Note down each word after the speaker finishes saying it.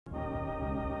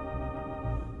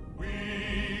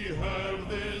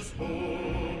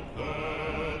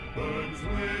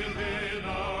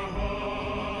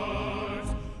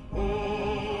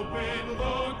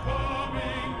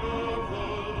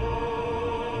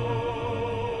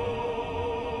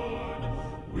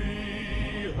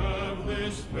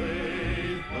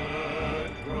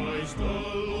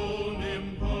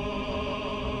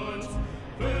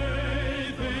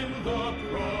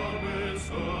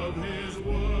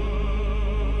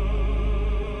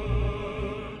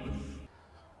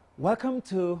Welcome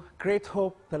to Great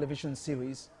Hope television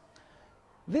series.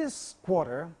 This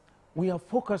quarter, we are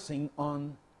focusing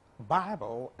on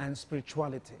Bible and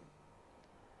spirituality.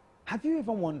 Have you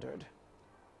ever wondered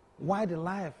why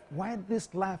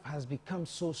this life has become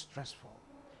so stressful?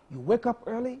 You wake up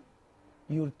early,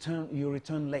 you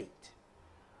return late.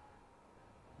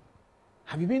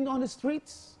 Have you been on the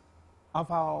streets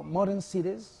of our modern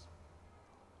cities?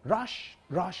 Rush,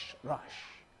 rush, rush.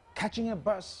 Catching a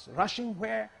bus, rushing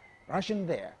where, rushing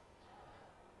there.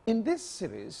 In this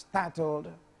series titled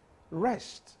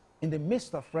Rest in the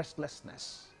Midst of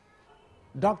Restlessness,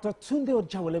 Dr. Tunde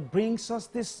Ojewole brings us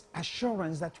this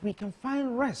assurance that we can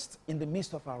find rest in the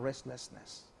midst of our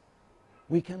restlessness.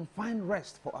 We can find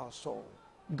rest for our soul,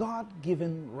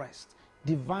 God-given rest,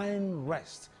 divine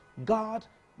rest,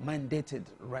 God-mandated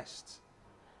rest.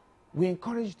 We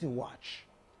encourage you to watch,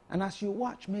 and as you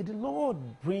watch, may the Lord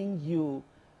bring you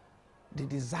the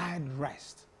desired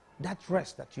rest, that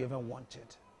rest that you ever wanted.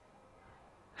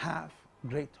 Have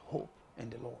great hope in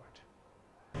the Lord.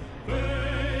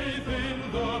 Faith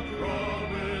in the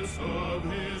promise of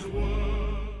His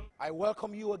word. I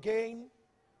welcome you again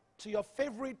to your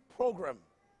favorite program,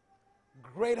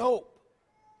 Great Hope.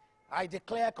 I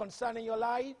declare concerning your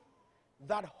life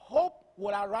that hope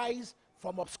will arise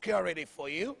from obscurity for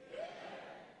you,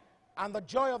 and the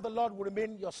joy of the Lord will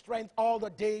remain your strength all the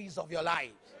days of your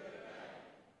lives.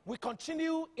 We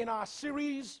continue in our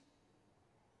series,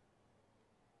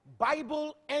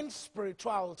 Bible and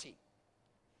Spirituality.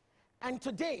 And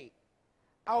today,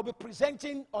 I'll be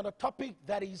presenting on a topic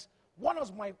that is one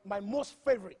of my most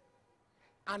favorite.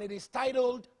 And it is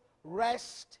titled,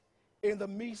 Rest in the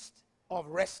Midst of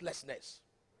Restlessness.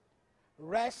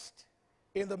 Rest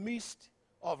in the midst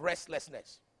of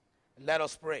restlessness. Let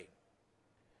us pray.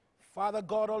 Father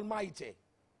God Almighty,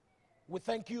 we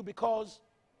thank you because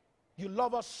you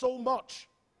love us so much,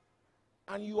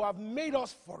 and you have made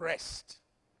us for rest.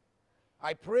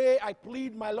 I pray, I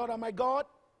plead, my Lord and my God,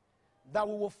 that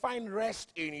we will find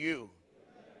rest in you.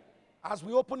 As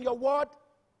we open your word,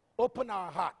 open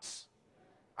our hearts.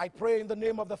 I pray in the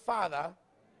name of the Father,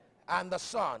 and the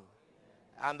Son,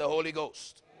 and the Holy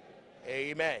Ghost.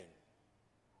 Amen.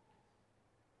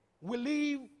 We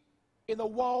live in a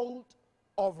world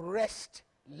of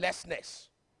restlessness.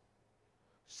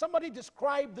 Somebody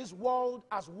described this world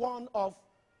as a world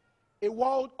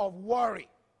of worry,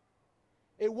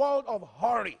 a world of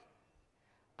hurry,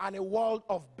 and a world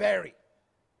of bury.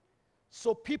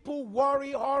 So people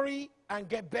worry, hurry, and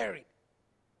get buried.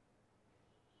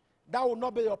 That will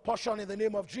not be your portion in the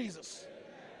name of Jesus.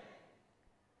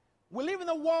 We live in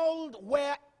a world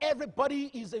where everybody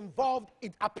is involved,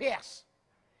 it appears,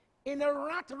 in a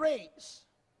rat race,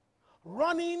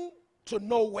 running to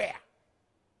nowhere.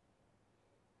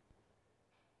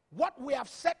 What we have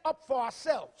set up for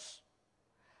ourselves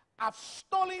have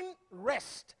stolen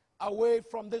rest away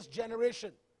from this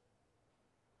generation.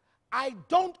 I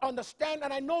don't understand,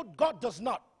 and I know God does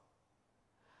not,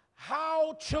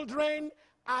 how children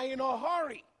are in a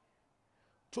hurry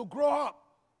to grow up,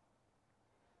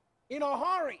 in a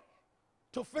hurry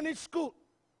to finish school,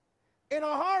 in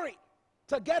a hurry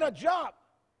to get a job,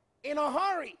 in a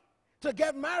hurry to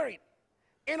get married,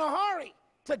 in a hurry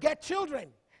to get children,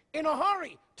 in a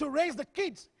hurry to raise the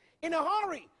kids, in a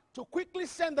hurry to quickly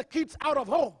send the kids out of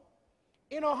home,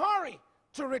 in a hurry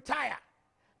to retire,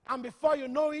 and before you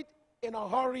know it, in a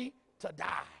hurry to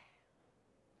die.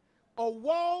 A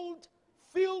world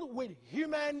filled with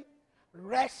human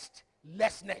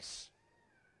restlessness.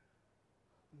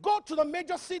 Go to the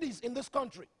major cities in this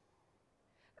country.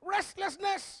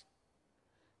 Restlessness.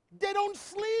 They don't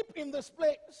sleep in this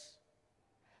place.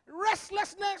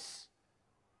 Restlessness.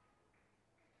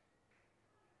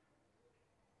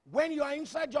 When you are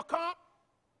inside your car,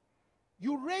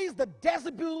 you raise the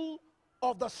decibel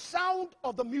of the sound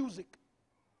of the music.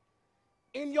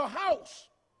 In your house,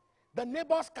 the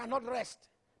neighbors cannot rest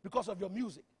because of your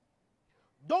music.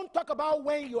 Don't talk about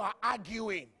when you are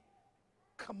arguing.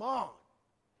 Come on.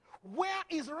 Where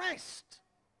is rest?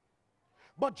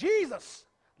 But Jesus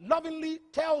lovingly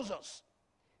tells us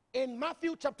in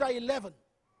Matthew chapter 11.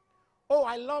 Oh,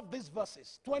 I love these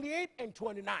verses, 28 and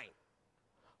 29.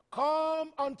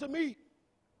 Come unto me,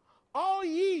 all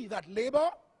ye that labor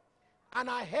and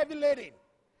are heavy laden,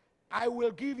 I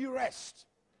will give you rest.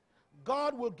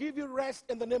 God will give you rest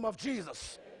in the name of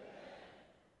Jesus. Amen.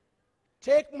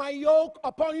 Take my yoke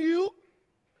upon you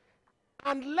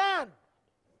and learn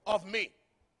of me.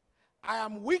 I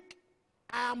am weak,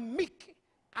 I am meek,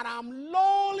 and I am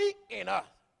lowly in earth,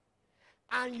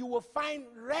 and you will find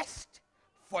rest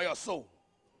for your soul.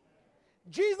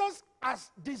 Jesus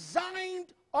has designed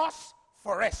us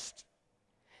for rest.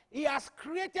 He has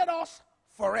created us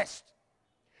for rest.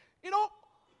 You know,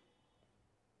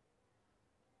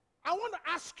 I want to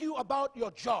ask you about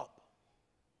your job.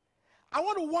 I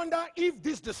want to wonder if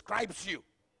this describes you.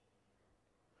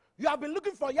 You have been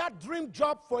looking for your dream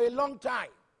job for a long time.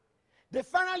 They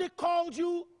finally called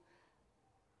you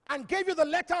and gave you the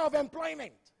letter of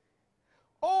employment.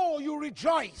 Oh, you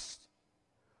rejoiced.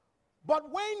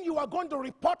 But when you are going to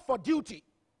report for duty,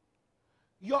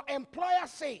 your employer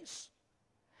says,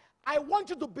 I want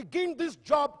you to begin this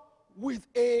job with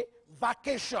a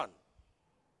vacation.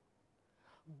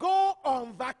 Go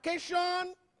on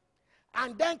vacation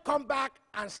and then come back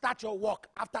and start your work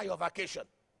after your vacation.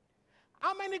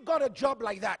 How many got a job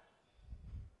like that?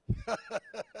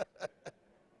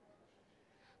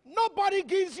 Nobody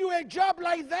gives you a job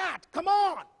like that. Come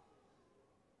on.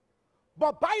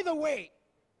 But by the way,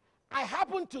 I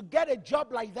happened to get a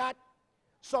job like that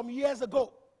some years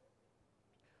ago.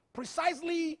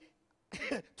 Precisely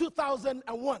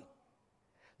 2001.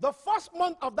 The first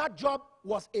month of that job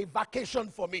was a vacation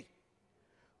for me.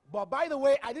 But by the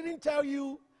way, I didn't tell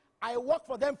you, I worked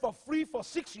for them for free for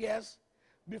 6 years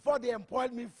before they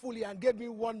employed me fully and gave me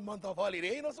 1 month of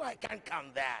holiday. You know, so I can't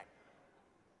count that.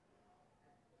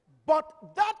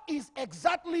 But that is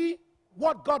exactly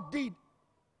what God did.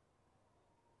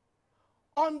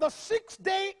 On the 6th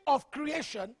day of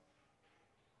creation,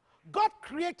 God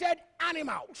created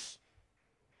animals.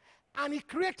 And he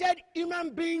created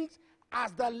human beings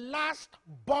as the last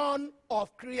born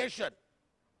of creation.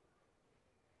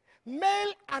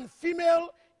 Male and female,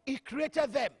 he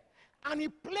created them. And he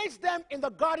placed them in the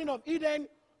Garden of Eden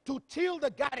to till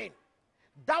the garden.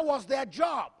 That was their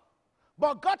job.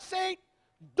 But God said,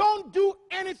 don't do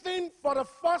anything for the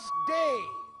first day.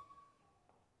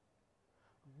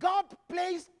 God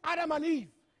placed Adam and Eve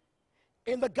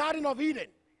in the Garden of Eden.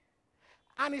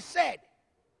 And he said,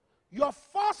 your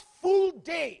first full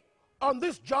day on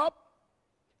this job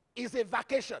is a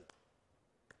vacation.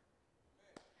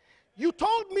 You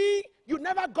told me you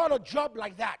never got a job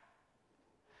like that.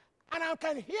 And I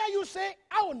can hear you say,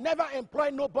 I will never employ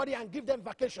nobody and give them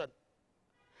vacation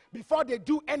before they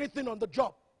do anything on the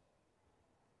job.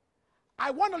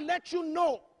 I want to let you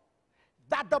know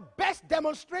that the best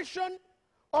demonstration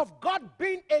of God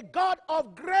being a God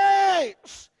of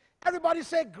grace. Everybody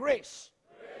say grace.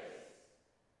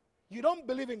 You don't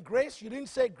believe in grace, you didn't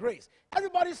say grace.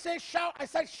 Everybody say shout. I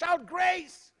said shout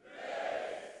grace. Grace.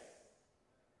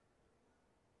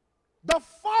 The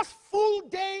first full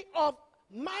day of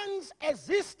man's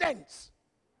existence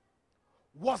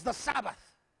was the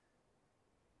Sabbath.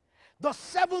 The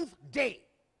 7th day.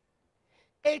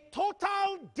 A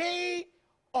total day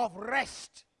of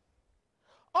rest.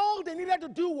 All they needed to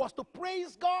do was to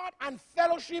praise God and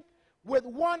fellowship with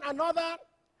one another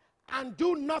and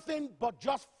do nothing but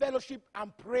just fellowship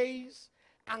and praise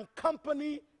and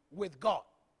company with God.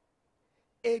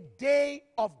 A day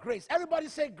of grace. Everybody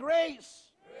say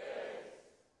grace. Grace.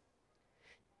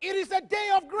 It is a day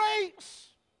of grace.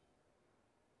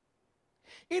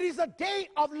 It is a day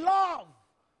of love.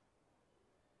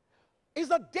 It's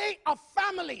a day of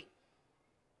family.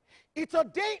 It's a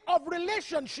day of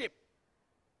relationship.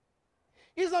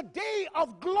 It's a day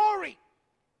of glory.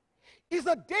 Is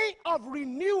a day of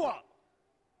renewal.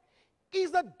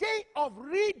 Is a day of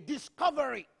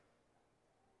rediscovery.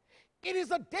 It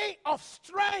is a day of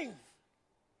strength.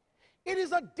 It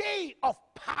is a day of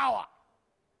power.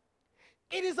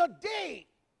 It is a day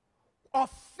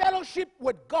of fellowship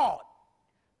with God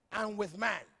and with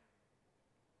man.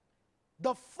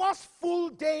 The first full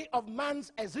day of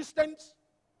man's existence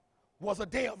was a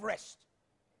day of rest.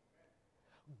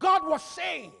 God was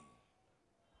saying,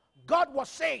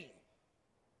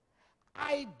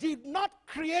 I did not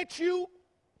create you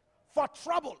for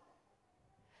trouble.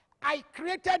 I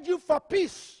created you for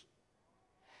peace.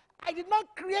 I did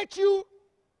not create you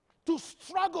to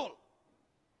struggle.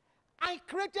 I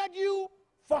created you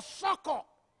for succor.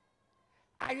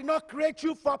 I did not create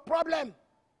you for problem.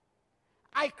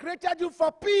 I created you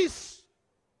for peace.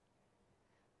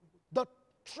 The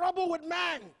trouble with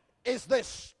man is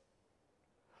this.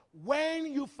 When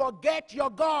you forget your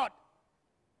God,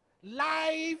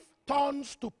 life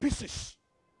turns to pieces.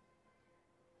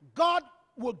 God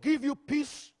will give you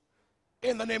peace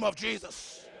in the name of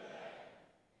Jesus. Amen.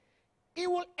 He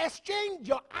will exchange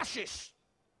your ashes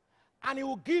and he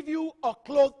will give you a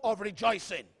cloth of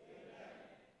rejoicing.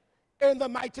 Amen. In the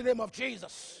mighty name of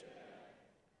Jesus.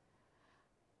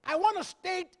 Amen. I want to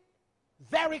state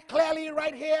very clearly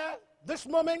right here, this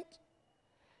moment,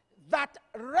 that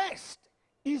rest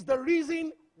is the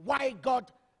reason why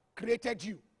God created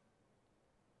you.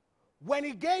 When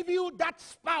he gave you that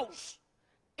spouse,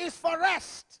 it's for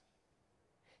rest.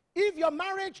 If your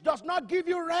marriage does not give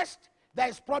you rest, there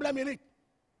is problem in it.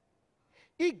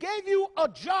 He gave you a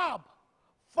job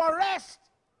for rest.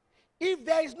 If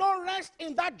there is no rest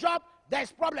in that job, there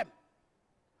is problem.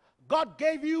 God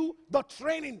gave you the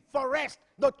training for rest,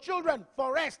 the children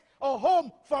for rest, a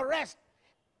home for rest.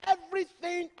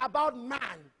 Everything about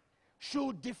man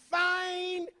should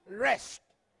define rest.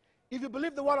 If you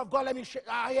believe the word of God, let me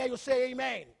hear you say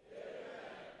amen.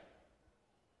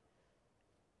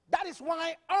 That is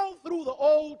why all through the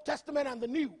Old Testament and the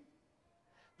New,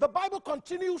 the Bible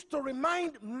continues to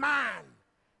remind man,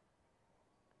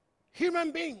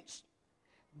 human beings,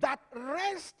 that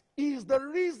rest is the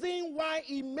reason why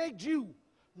he made you,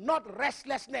 not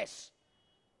restlessness.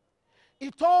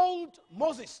 He told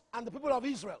Moses and the people of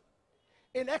Israel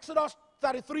in Exodus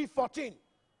 33:14,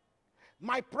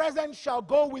 my presence shall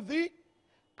go with thee,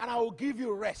 and I will give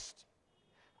you rest.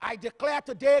 I declare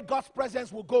today God's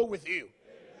presence will go with you.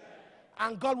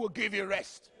 And God will give you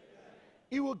rest.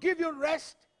 He will give you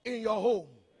rest in your home.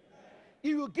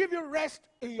 He will give you rest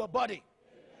in your body.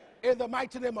 In the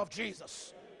mighty name of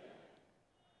Jesus.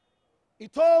 He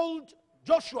told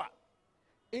Joshua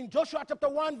in Joshua chapter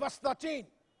 1 verse 13,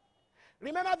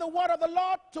 remember the word of the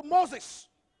Lord to Moses,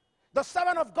 the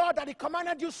servant of God, that he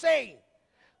commanded you, saying,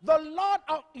 the Lord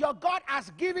your God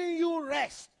has given you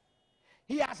rest.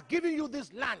 He has given you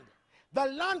this land. The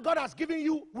land God has given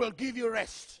you will give you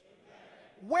rest.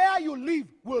 Where you live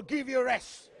will give you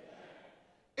rest.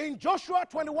 In Joshua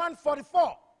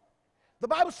 21:44, the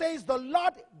Bible says the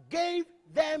Lord gave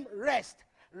them rest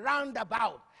round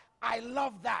about. I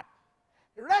love that.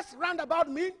 Rest round about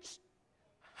means,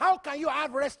 how can you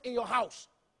have rest in your house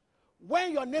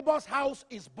when your neighbor's house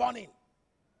is burning?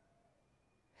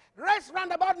 Rest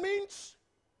round about means,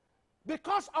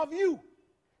 because of you,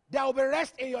 there will be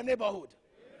rest in your neighborhood.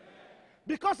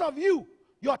 Because of you,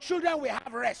 your children will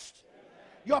have rest.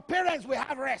 Your parents will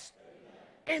have rest.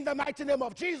 In the mighty name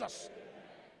of Jesus.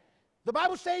 The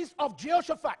Bible says of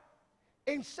Jehoshaphat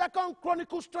in 2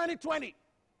 Chronicles 20:20,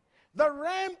 the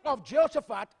realm of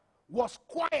Jehoshaphat was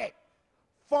quiet,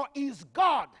 for his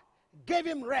God gave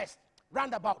him rest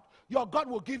round about. Your God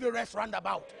will give you rest round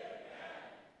about.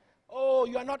 Oh,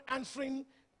 you are not answering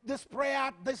this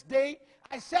prayer this day.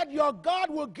 I said your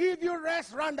God will give you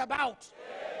rest round about.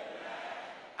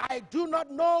 I do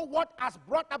not know what has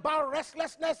brought about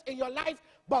restlessness in your life,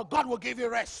 but God will give you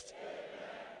rest.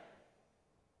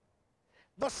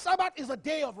 The Sabbath is a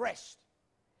day of rest.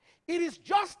 It is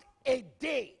just a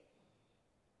day.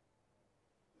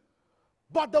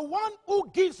 But the one who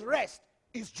gives rest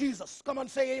is Jesus. Come on,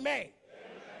 say amen.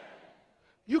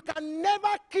 You can never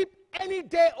keep any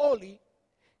day holy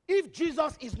if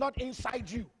Jesus is not inside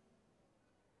you.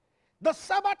 The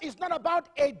Sabbath is not about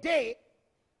a day.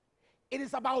 It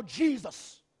is about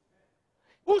Jesus,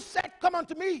 who said, come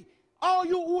unto me, all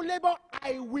you who labor,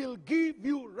 I will give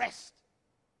you rest.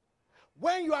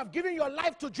 When you have given your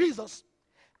life to Jesus,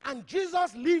 and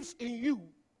Jesus lives in you,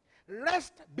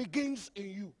 rest begins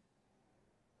in you.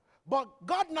 But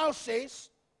God now says,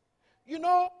 you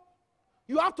know,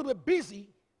 you have to be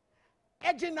busy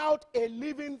edging out a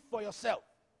living for yourself.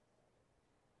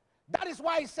 That is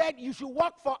why he said you should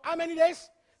work for how many days?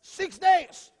 6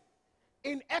 days.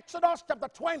 In Exodus chapter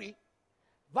 20,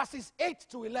 verses 8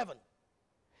 to 11.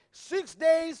 6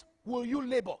 days will you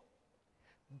labor.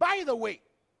 By the way,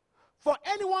 for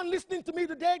anyone listening to me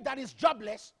today that is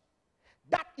jobless,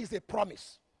 that is a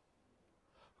promise.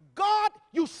 God,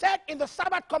 you said in the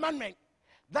Sabbath commandment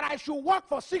that I should work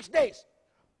for 6 days,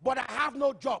 but I have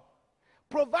no job.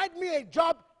 Provide me a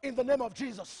job in the name of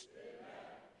Jesus.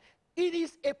 Amen. It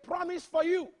is a promise for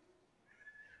you.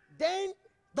 Then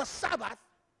the Sabbath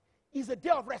is a day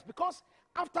of rest, because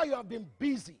after you have been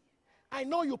busy, I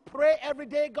know you pray every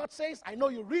day, God says, I know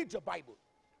you read your Bible,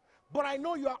 but I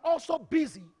know you are also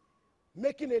busy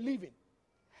making a living.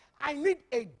 I need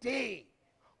a day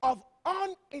of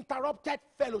uninterrupted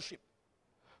fellowship.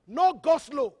 No go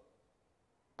slow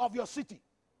of your city.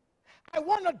 I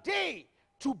want a day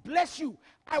to bless you.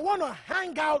 I want to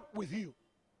hang out with you.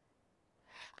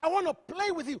 I want to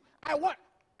play with you.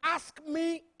 Ask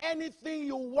me anything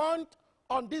you want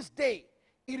on this day.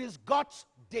 It is God's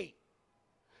day.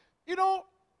 You know,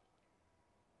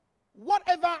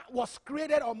 whatever was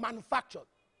created or manufactured,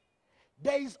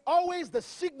 there is always the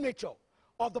signature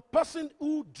of the person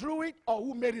who drew it or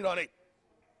who made it on it.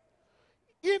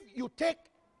 If you take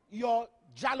your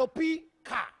jalopy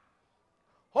car,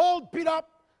 whole beat up,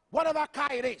 whatever car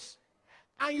it is,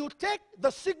 and you take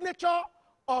the signature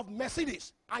of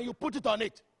Mercedes and you put it on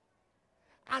it,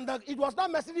 and it was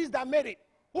not Mercedes that made it,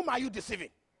 whom are you deceiving?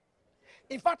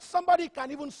 In fact, somebody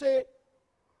can even say,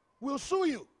 we'll sue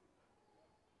you.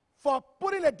 for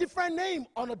putting a different name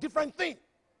on a different thing.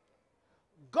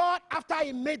 God, after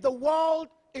he made the world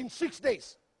in 6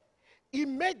 days, he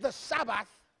made the Sabbath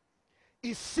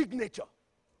his signature.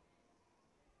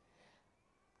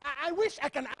 I wish I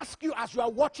can ask you as you are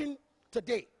watching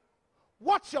today,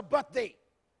 what's your birthday?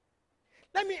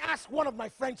 Let me ask one of my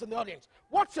friends in the audience,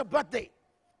 what's your birthday?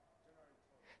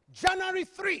 January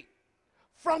 3.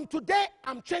 From today,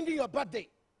 I'm changing your birthday.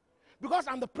 Because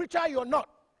I'm the preacher, you're not.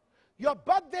 Your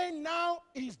birthday now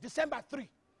is December 3.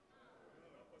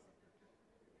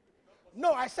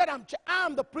 No, I said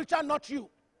I'm the preacher, not you.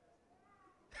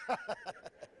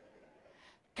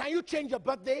 Can you change your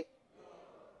birthday?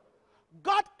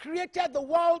 God created the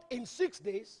world in 6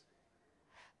 days,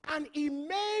 and he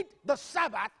made the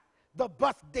Sabbath the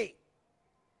birthday.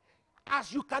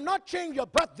 As you cannot change your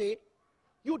birthday,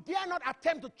 you dare not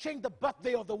attempt to change the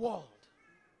birthday of the world.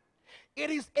 It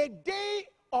is a day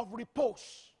of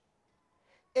repose,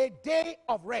 a day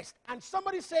of rest. And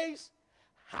somebody says,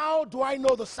 how do I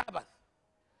know the Sabbath?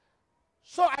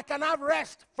 So I can have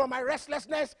rest from my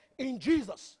restlessness in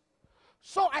Jesus.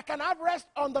 So I can have rest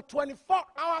on the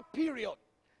 24-hour period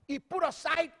he put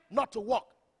aside not to work.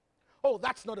 Oh,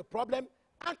 that's not a problem.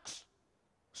 Ask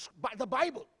by the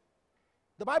Bible.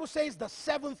 The Bible says the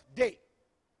seventh day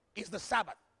is the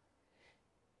Sabbath.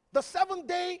 The seventh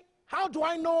day, how do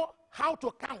I know how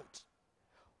to count?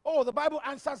 Oh, the Bible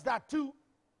answers that too.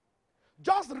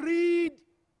 Just read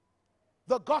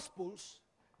the Gospels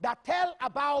that tell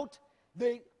about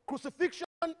the crucifixion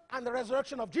and the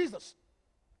resurrection of Jesus.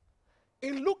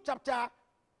 In Luke chapter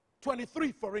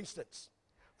 23, for instance,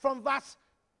 from verse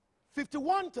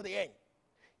 51 to the end,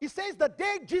 it says the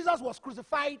day Jesus was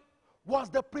crucified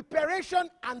was the preparation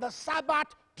and the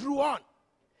Sabbath drew on.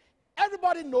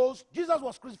 Everybody knows Jesus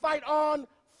was crucified on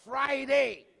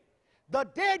Friday. The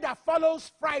day that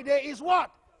follows Friday is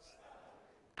what?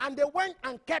 And they went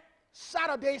and kept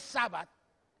Saturday's Sabbath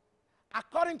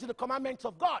according to the commandments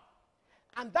of God.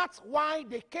 And that's why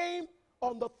they came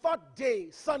on the third day,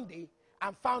 Sunday,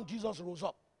 and found Jesus rose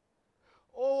up.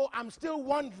 Oh, I'm still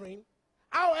wondering,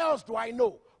 how else do I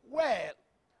know? Well,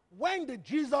 when did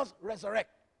Jesus resurrect?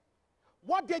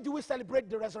 What day do we celebrate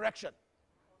the resurrection?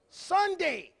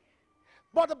 Sunday.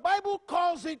 But the Bible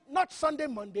calls it not Sunday,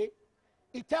 Monday.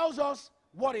 It tells us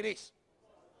what it is.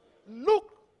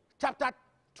 Luke chapter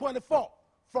 24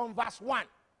 from verse 1.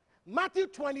 Matthew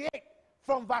 28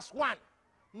 from verse 1.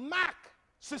 Mark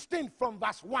 16 from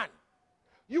verse 1.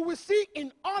 You will see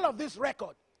in all of this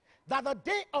record that the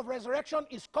day of resurrection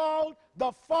is called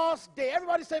the first day.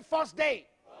 Everybody say first day.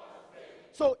 First day.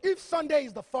 So if Sunday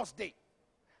is the first day,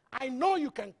 I know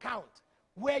you can count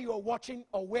where you're watching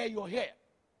or where you're here.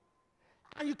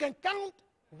 And you can count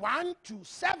 1 to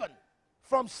 7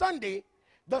 from Sunday.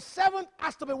 The seventh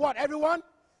has to be what, everyone?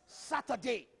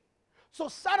 Saturday. So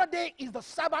Saturday is the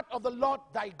Sabbath of the Lord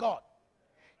thy God.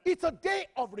 It's a day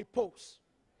of repose.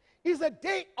 It's a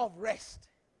day of rest.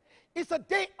 It's a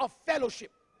day of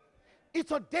fellowship.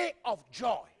 It's a day of joy.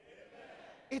 Amen.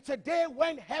 It's a day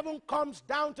when heaven comes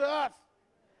down to earth.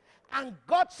 And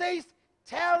God says,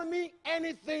 tell me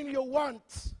anything you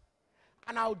want,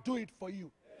 and I'll do it for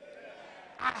you. Amen.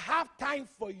 I have time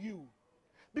for you.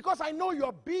 Because I know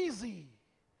you're busy.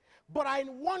 But I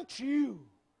want you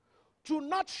to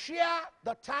not share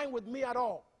the time with me at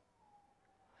all.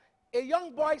 A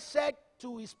young boy said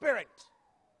to his parent,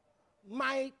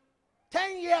 my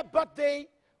 10-year birthday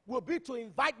will be to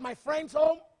invite my friends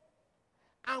home,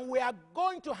 and we are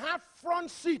going to have front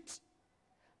seats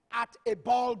at a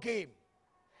ball game.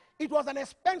 It was an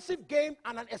expensive game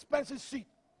and an expensive seat.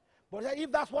 But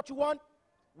if that's what you want,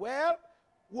 well,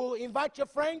 we'll invite your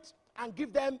friends and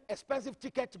give them expensive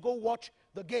ticket to go watch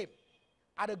the game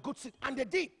at a good seat. And they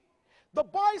did. The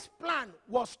boy's plan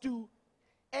was to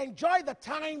enjoy the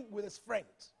time with his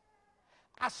friends.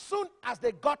 As soon as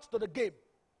they got to the game,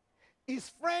 his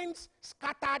friends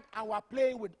scattered and were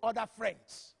playing with other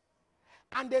friends.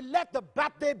 And they let the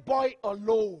birthday boy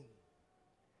alone.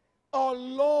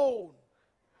 Alone.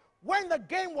 When the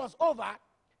game was over,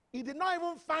 he did not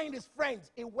even find his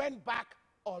friends. He went back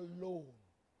alone.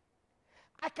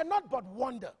 I cannot but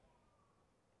wonder.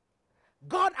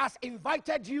 God has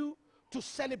invited you to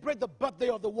celebrate the birthday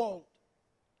of the world.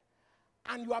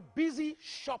 And you are busy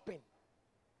shopping.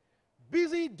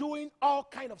 Busy doing all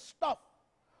kind of stuff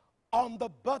on the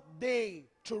birthday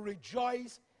to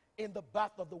rejoice in the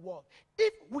birth of the world.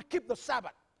 If we keep the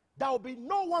Sabbath, there will be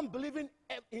no one believing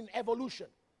in evolution.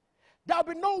 There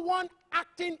will be no one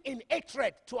acting in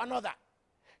hatred to another.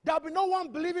 There will be no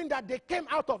one believing that they came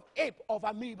out of ape, of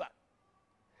amoeba.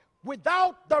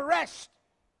 Without the rest,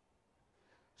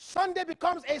 Sunday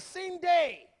becomes a sin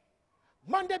day.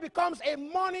 Monday becomes a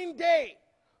mourning day.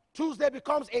 Tuesday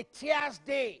becomes a tears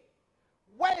day.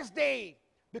 Wednesday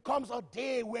becomes a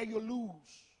day where you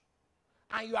lose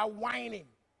and you are whining.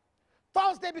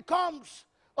 Thursday becomes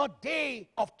a day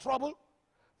of trouble.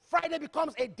 Friday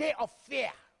becomes a day of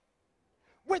fear.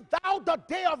 Without the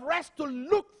day of rest to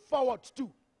look forward to.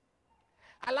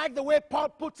 I like the way Paul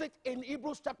puts it in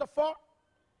Hebrews chapter 4.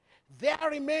 There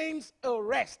remains a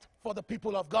rest for the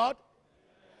people of God.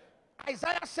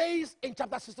 Isaiah says in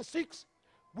chapter 66,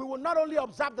 we will not only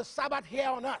observe the Sabbath here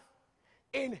on earth,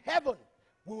 in heaven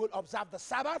we will observe the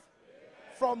Sabbath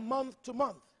from month to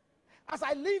month. As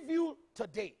I leave you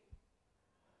today,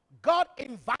 God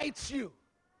invites you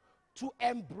to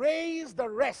embrace the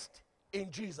rest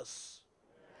in Jesus.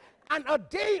 And a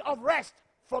day of rest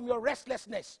from your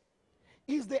restlessness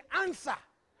is the answer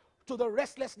to the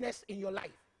restlessness in your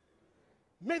life.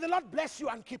 May the Lord bless you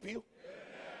and keep you.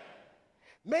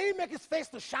 May he make his face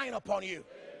to shine upon you.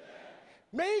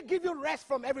 May he give you rest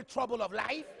from every trouble of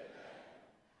life.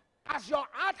 As your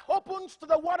heart opens to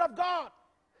the word of God,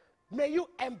 may you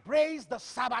embrace the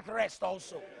Sabbath rest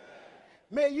also.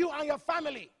 May you and your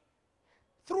family,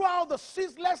 throughout the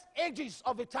ceaseless ages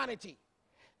of eternity,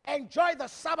 enjoy the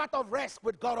Sabbath of rest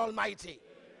with God Almighty.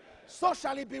 So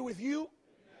shall it be with you.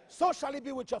 So shall it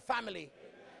be with your family.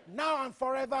 Now and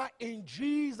forever in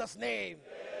Jesus' name.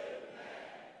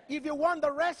 If you want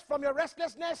the rest from your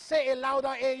restlessness, say a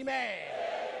louder amen.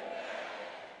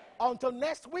 Until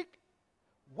next week,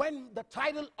 when the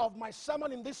title of my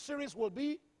sermon in this series will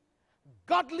be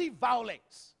Godly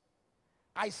Violence,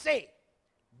 I say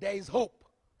there is hope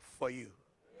for you.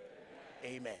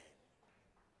 Amen.